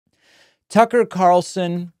Tucker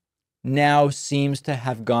Carlson now seems to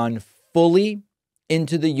have gone fully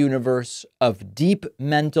into the universe of deep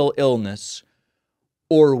mental illness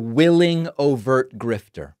or willing overt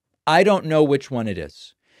grifter. I don't know which one it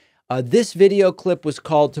is. This video clip was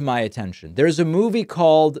called to my attention. There's a movie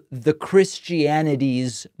called The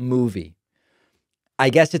Christianities Movie. I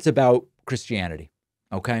guess it's about Christianity,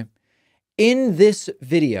 okay? In this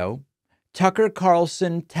video, Tucker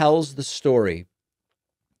Carlson tells the story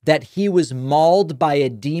that he was mauled by a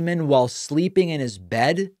demon while sleeping in his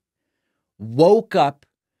bed, woke up,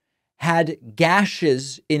 had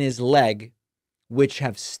gashes in his leg, which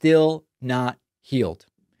have still not healed.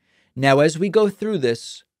 Now, as we go through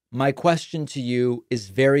this, my question to you is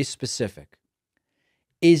very specific.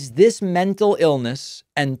 Is this mental illness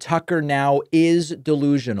and Tucker now is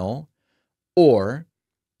delusional, or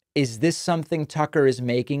is this something Tucker is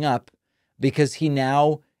making up because he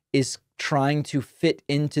now is trying to fit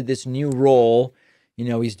into this new role? You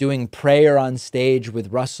know, he's doing prayer on stage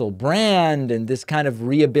with Russell Brand and this kind of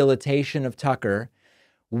rehabilitation of Tucker,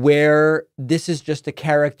 where this is just a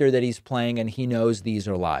character that he's playing and he knows these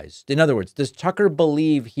are lies. In other words, does Tucker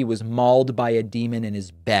believe he was mauled by a demon in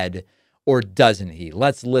his bed, or doesn't he?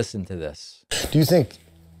 Let's listen to this. Do you think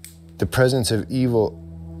the presence of evil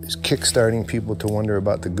is kickstarting people to wonder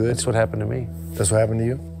about the good? That's what happened to me. That's what happened to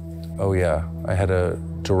you? Oh yeah, I had a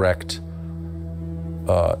direct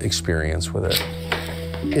experience with it.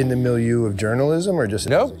 In the milieu of journalism, or just?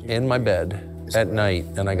 Nope, in my bed at night,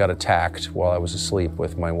 and I got attacked while I was asleep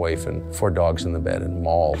with my wife and 4 dogs in the bed and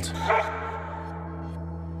mauled.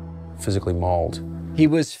 Physically mauled. He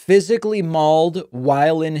was physically mauled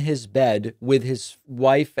while in his bed with his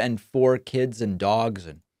wife and 4 kids and dogs.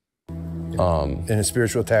 And in a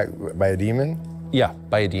spiritual attack by a demon? Yeah,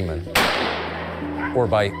 by a demon. Or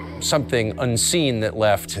by something unseen that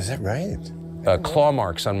left. Is that right? Claw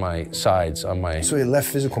marks on my sides, on my... So he left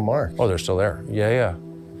physical marks? Oh, they're still there. Yeah.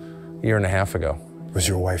 A year and a half ago. Was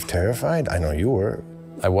your wife terrified? I know you were.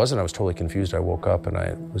 I wasn't. I was totally confused. I woke up and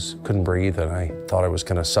I couldn't breathe and I thought I was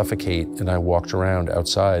going to suffocate, and I walked around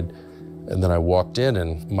outside, and then I walked in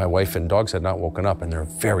and my wife and dogs had not woken up, and they're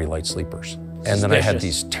very light sleepers. And then I had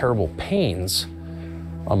these terrible pains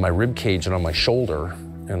on my rib cage and on my shoulder,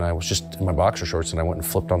 and I was just in my boxer shorts, and I went and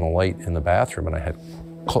flipped on the light in the bathroom, and I had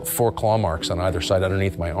 4 claw marks on either side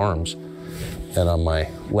underneath my arms and on my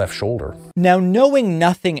left shoulder. Now, knowing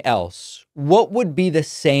nothing else, what would be the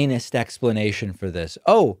sanest explanation for this?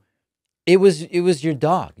 Oh, it was your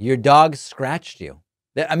dog. Your dog scratched you.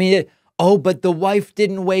 I mean, but the wife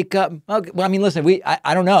didn't wake up. Okay, well, I mean, listen,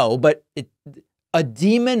 I don't know, but a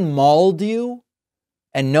demon mauled you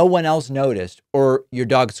and no one else noticed, or your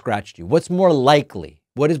dog scratched you. What's more likely?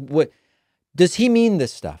 What does he mean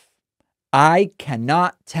this stuff? I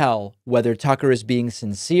cannot tell whether Tucker is being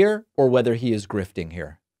sincere or whether he is grifting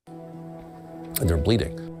here. And they're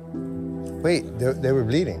bleeding. Wait, they were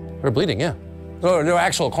bleeding? They were bleeding, yeah. No, they were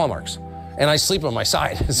actual claw marks. And I sleep on my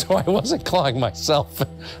side, so I wasn't clawing myself.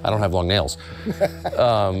 I don't have long nails.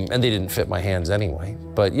 And they didn't fit my hands anyway.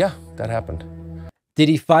 But yeah, that happened. Did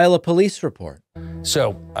he file a police report?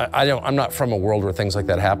 So I'm not from a world where things like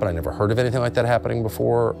that happen. I never heard of anything like that happening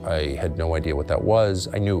before. I had no idea what that was.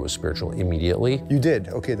 I knew it was spiritual immediately. You did?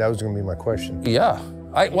 Okay, that was going to be my question. Yeah.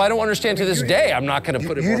 I don't understand to this day. I'm not going to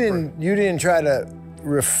put it. You didn't try to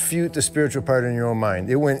refute the spiritual part in your own mind.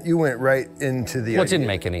 You went right into the. Well, it didn't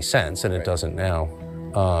make any sense, and it doesn't now.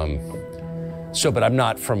 But I'm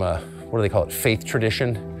not from a, what do they call it, faith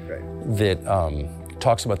tradition that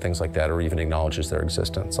talks about things like that or even acknowledges their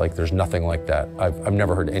existence. Like, there's nothing like that. I've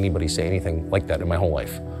never heard anybody say anything like that in my whole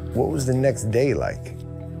life. What was the next day like?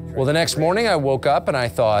 Well, the next morning I woke up and I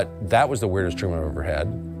thought that was the weirdest dream I've ever had.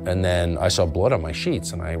 And then I saw blood on my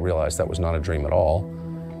sheets and I realized that was not a dream at all.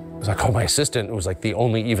 I called my assistant, who was like the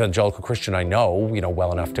only evangelical Christian I know,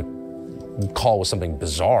 well enough to call with something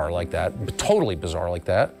bizarre like that, totally bizarre like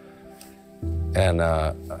that. And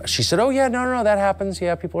she said, oh yeah, no, that happens.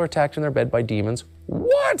 Yeah, people are attacked in their bed by demons.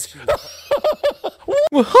 What?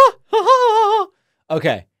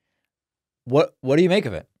 Okay. What do you make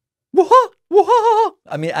of it?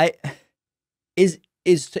 I mean,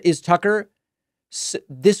 is Tucker,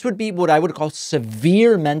 this would be what I would call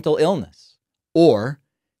severe mental illness, or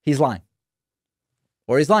he's lying.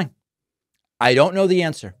 I don't know the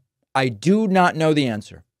answer. I do not know the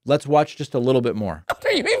answer. Let's watch just a little bit more. What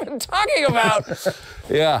are you even talking about?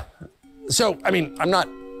 Yeah. So, I mean, I'm not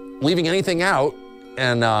leaving anything out,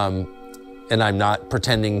 and I'm not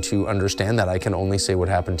pretending to understand that. I can only say what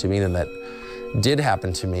happened to me, and that did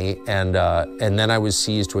happen to me. And then I was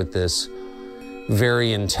seized with this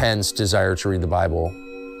very intense desire to read the Bible.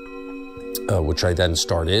 which I then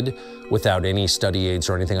started without any study aids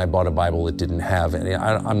or anything. I bought a Bible that didn't have any.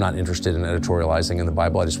 I'm not interested in editorializing in the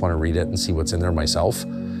Bible. I just want to read it and see what's in there myself.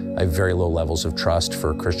 I have very low levels of trust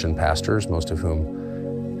for Christian pastors, most of whom,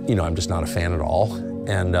 I'm just not a fan at all.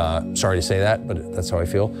 And sorry to say that, but that's how I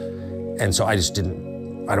feel. And so I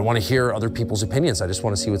don't want to hear other people's opinions. I just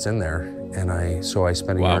want to see what's in there. And so I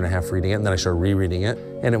spent a year and a half reading it, and then I started rereading it.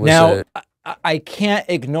 And it was now, I can't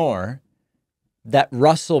ignore that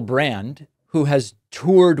Russell Brand, who has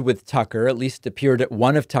toured with Tucker, at least appeared at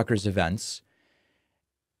one of Tucker's events,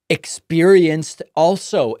 experienced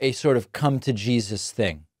also a sort of come to Jesus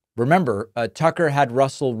thing. Remember, Tucker had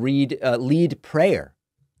Russell lead prayer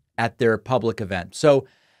at their public event. So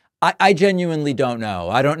I genuinely don't know.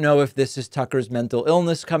 I don't know if this is Tucker's mental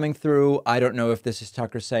illness coming through. I don't know if this is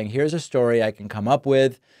Tucker saying, here's a story I can come up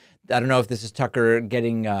with. I don't know if this is Tucker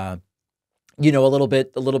getting, a little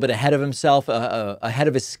bit ahead of himself, ahead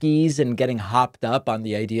of his skis, and getting hopped up on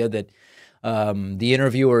the idea that the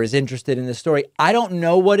interviewer is interested in the story. I don't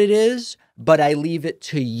know what it is, but I leave it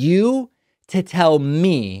to you to tell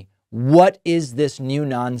me, what is this new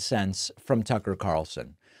nonsense from Tucker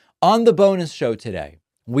Carlson? On the bonus show today,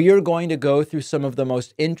 we are going to go through some of the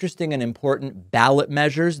most interesting and important ballot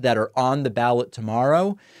measures that are on the ballot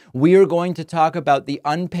tomorrow. We are going to talk about the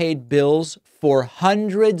unpaid bills for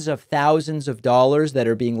hundreds of thousands of dollars that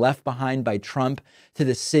are being left behind by Trump to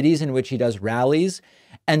the cities in which he does rallies,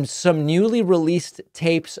 and some newly released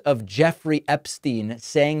tapes of Jeffrey Epstein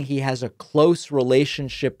saying he has a close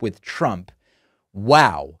relationship with Trump.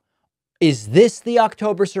 Wow. Is this the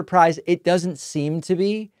October surprise? It doesn't seem to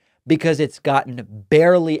be, because it's gotten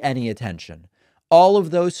barely any attention. All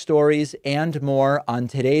of those stories and more on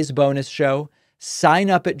today's bonus show.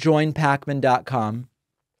 Sign up at joinpacman.com.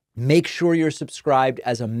 Make sure you're subscribed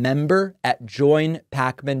as a member at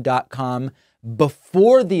joinpacman.com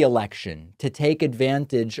before the election to take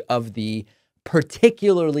advantage of the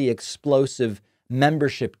particularly explosive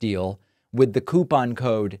membership deal with the coupon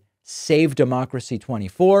code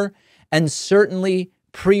SaveDemocracy24. And certainly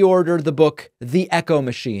pre-order the book, The Echo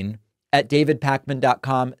Machine, at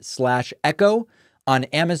davidpacman.com/echo, on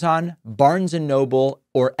Amazon, Barnes & Noble,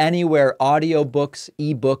 or anywhere audiobooks,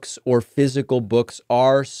 ebooks, or physical books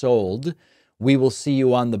are sold. We will see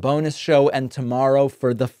you on the bonus show and tomorrow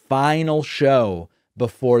for the final show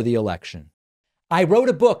before the election. I wrote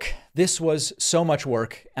a book. This was so much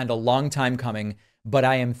work and a long time coming, but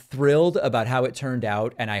I am thrilled about how it turned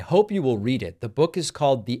out, and I hope you will read it. The book is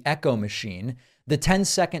called The Echo Machine. The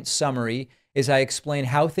 10-second summary is I explain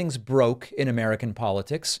how things broke in American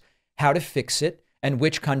politics, how to fix it, and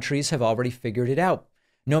which countries have already figured it out.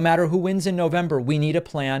 No matter who wins in November, we need a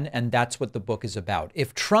plan, and that's what the book is about.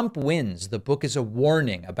 If Trump wins, the book is a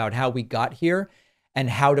warning about how we got here and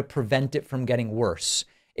how to prevent it from getting worse.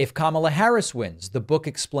 If Kamala Harris wins, the book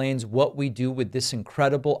explains what we do with this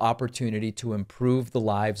incredible opportunity to improve the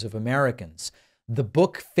lives of Americans. The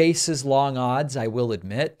book faces long odds, I will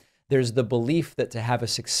admit. There's the belief that to have a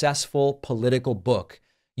successful political book,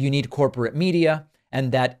 you need corporate media,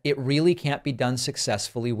 and that it really can't be done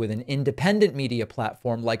successfully with an independent media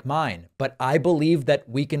platform like mine. But I believe that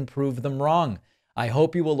we can prove them wrong. I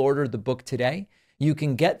hope you will order the book today. You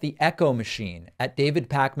can get The Echo Machine at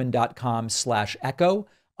davidpacman.com/echo,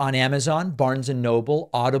 on Amazon, Barnes & Noble,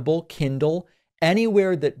 Audible, Kindle,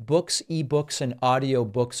 anywhere that books, ebooks, and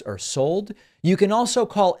audiobooks are sold. You can also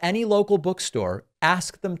call any local bookstore,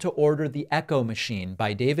 ask them to order The Echo Machine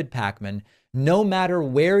by David Pacman. No matter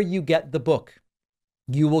where you get the book,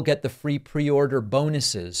 you will get the free pre-order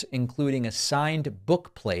bonuses, including a signed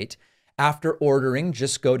book plate. After ordering,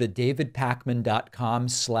 just go to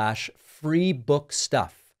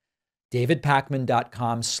davidpacman.com/freebookstuff.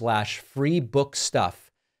 davidpacman.com/freebookstuff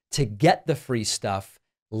to get the free stuff.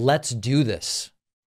 Let's do this.